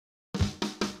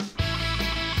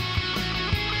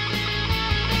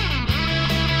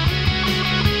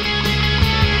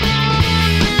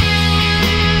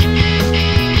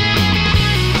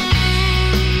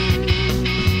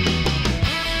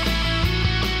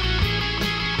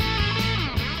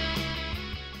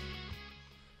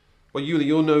Well, Euler,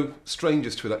 you're no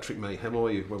strangers to Electric Mayhem,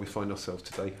 are you, where we find ourselves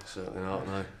today? Certainly not,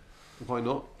 no. Why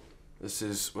not? This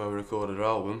is where we recorded our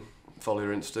album, Follow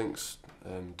Your Instincts,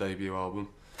 debut album.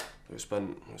 We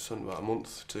spent about a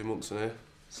month, 2 months in here.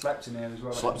 Slept in here as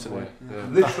well. Slept in here, yeah.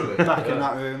 Literally? Back in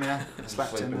that room, yeah.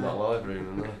 Slept Sleep in that live room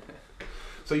and there.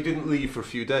 So you didn't leave for a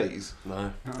few days?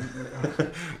 No.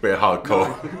 Bit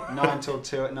hardcore. 9 till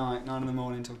 2 at night, 9 in the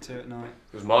morning till 2 at night.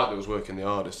 It was Mike that was working the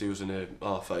hardest. He was in here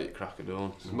 8:30, crack of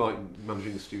dawn. This is Mike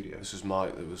managing the studio? This was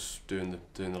Mike that was doing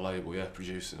the label, yeah,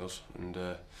 producing us. And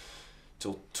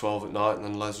till 12 at night, and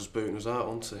then Les was booting us out,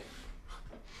 wasn't he?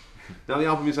 Now the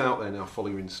album is out there now, Follow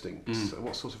Your Instincts.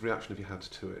 What sort of reaction have you had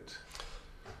to it?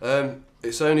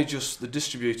 It's only just the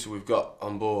distributor we've got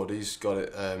on board. He's got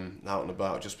it out and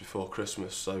about just before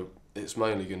Christmas, so it's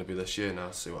mainly going to be this year now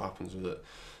to see what happens with it.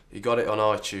 He got it on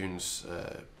iTunes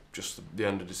just the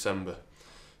end of December,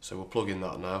 so we're plugging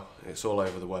that now. It's all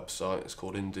over the website. It's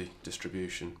called Indie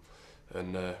Distribution,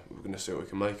 and we're going to see what we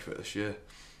can make of it this year.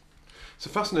 It's a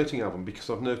fascinating album because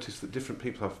I've noticed that different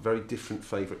people have very different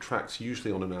favourite tracks.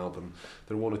 Usually on an album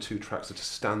there are 1 or 2 tracks that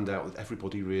stand out that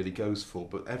everybody really goes for,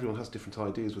 but everyone has different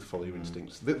ideas with Follow Your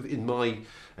Instincts. In my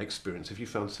experience, have you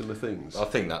found similar things? I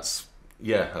think that's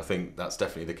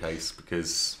definitely the case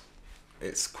because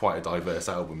it's quite a diverse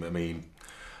album. I mean,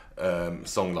 a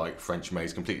song like French Maid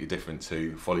is completely different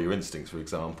to Follow Your Instincts, for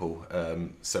example.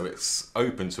 So it's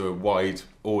open to a wide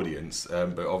audience,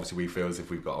 but obviously we feel as if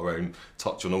we've got our own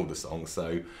touch on all the songs.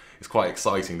 So it's quite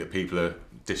exciting that people are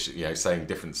saying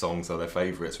different songs are their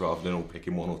favourites rather than all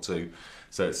picking 1 or 2.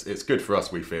 So it's good for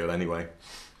us, we feel, anyway.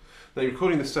 Now you're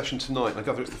recording this session tonight. I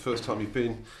gather it's the first time you've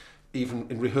been even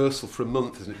in rehearsal for a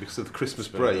month, isn't it, because of the Christmas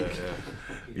break?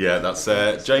 Yeah, that's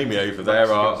Jamie over there,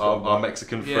 our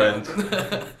Mexican friend.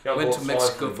 Went to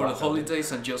Mexico for the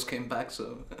holidays and just came back,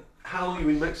 so... How long were you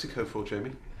in Mexico for,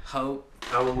 Jamie? How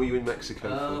long were you in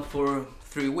Mexico for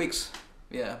 3 weeks,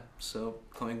 yeah, so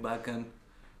coming back and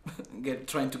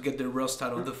trying to get the rust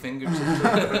out of the fingers.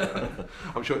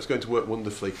 I'm sure it's going to work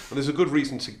wonderfully. And there's a good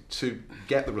reason to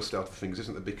get the rust out of things,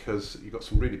 isn't there? Because you've got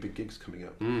some really big gigs coming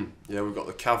up. Yeah, we've got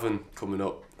the Cavern coming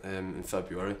up in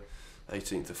February,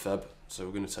 18th of Feb. So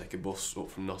we're going to take a bus up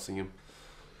from Nottingham.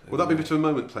 Will that be a bit of a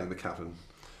moment playing the Cavern?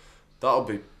 That'll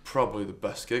be probably the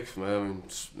best gig for me. I mean,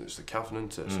 it's the Cavern,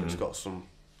 isn't it? So it's got some,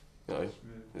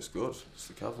 it's good. It's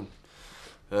the Cavern.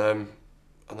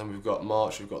 And then we've got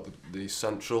March, we've got the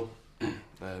Central,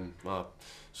 our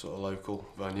sort of local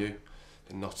venue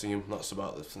in Nottingham. That's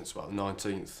I think it's about the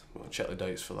 19th. We'll check the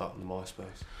dates for that on the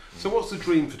MySpace. So what's the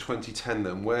dream for 2010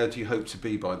 then? Where do you hope to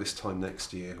be by this time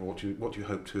next year? Or what do you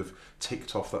hope to have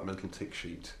ticked off that mental tick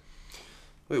sheet?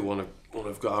 We want to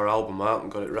have got our album out and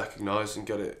got it recognised and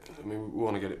we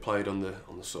want to get it played on the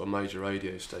sort of major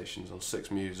radio stations, on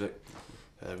 6 Music.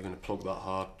 We're going to plug that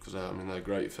hard because they're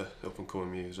great for up and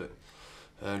coming music.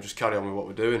 Just carry on with what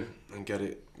we're doing and get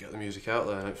the music out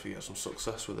there and hopefully get some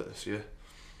success with it this year.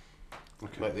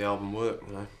 Okay. Make the album work,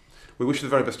 We wish you the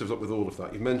very best of luck with all of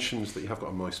that. You mentioned that you have got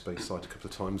a MySpace site a couple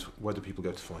of times. Where do people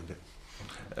go to find it?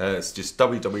 It's just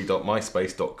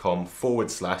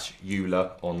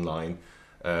www.myspace.com/Euler online.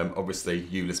 Obviously,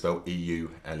 Euler spelled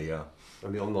E-U-L-E-R.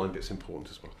 And the online bit's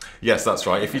important as well. Yes, that's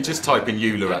right. If you just type in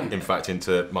Euler, in fact,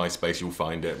 into MySpace, you'll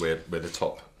find it. We're the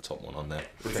top one on there.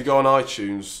 If you go on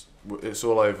iTunes, it's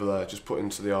all over there. Just put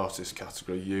into the artist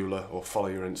category Euler or Follow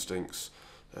Your Instincts,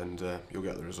 and you'll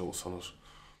get the results on us.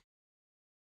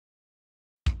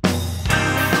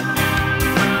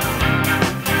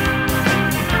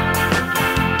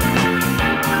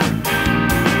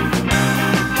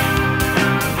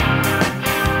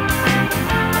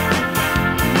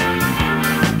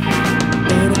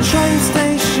 Train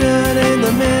station in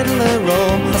the middle of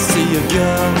Rome, I see a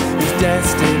girl whose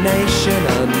destination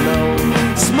unknown.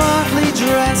 Smartly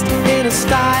dressed in a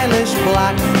stylish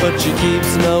black, but she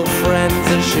keeps no friends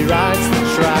as she rides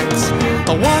the tracks.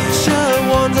 I watch her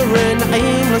wandering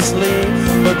aimlessly,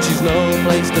 but she's no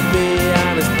place to be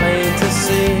and it's plain to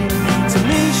see. To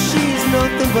me she's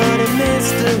nothing but a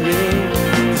mystery,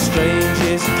 the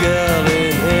strangest girl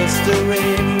in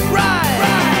history.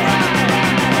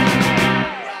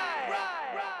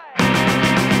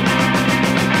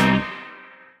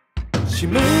 She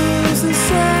moves in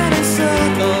certain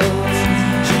circles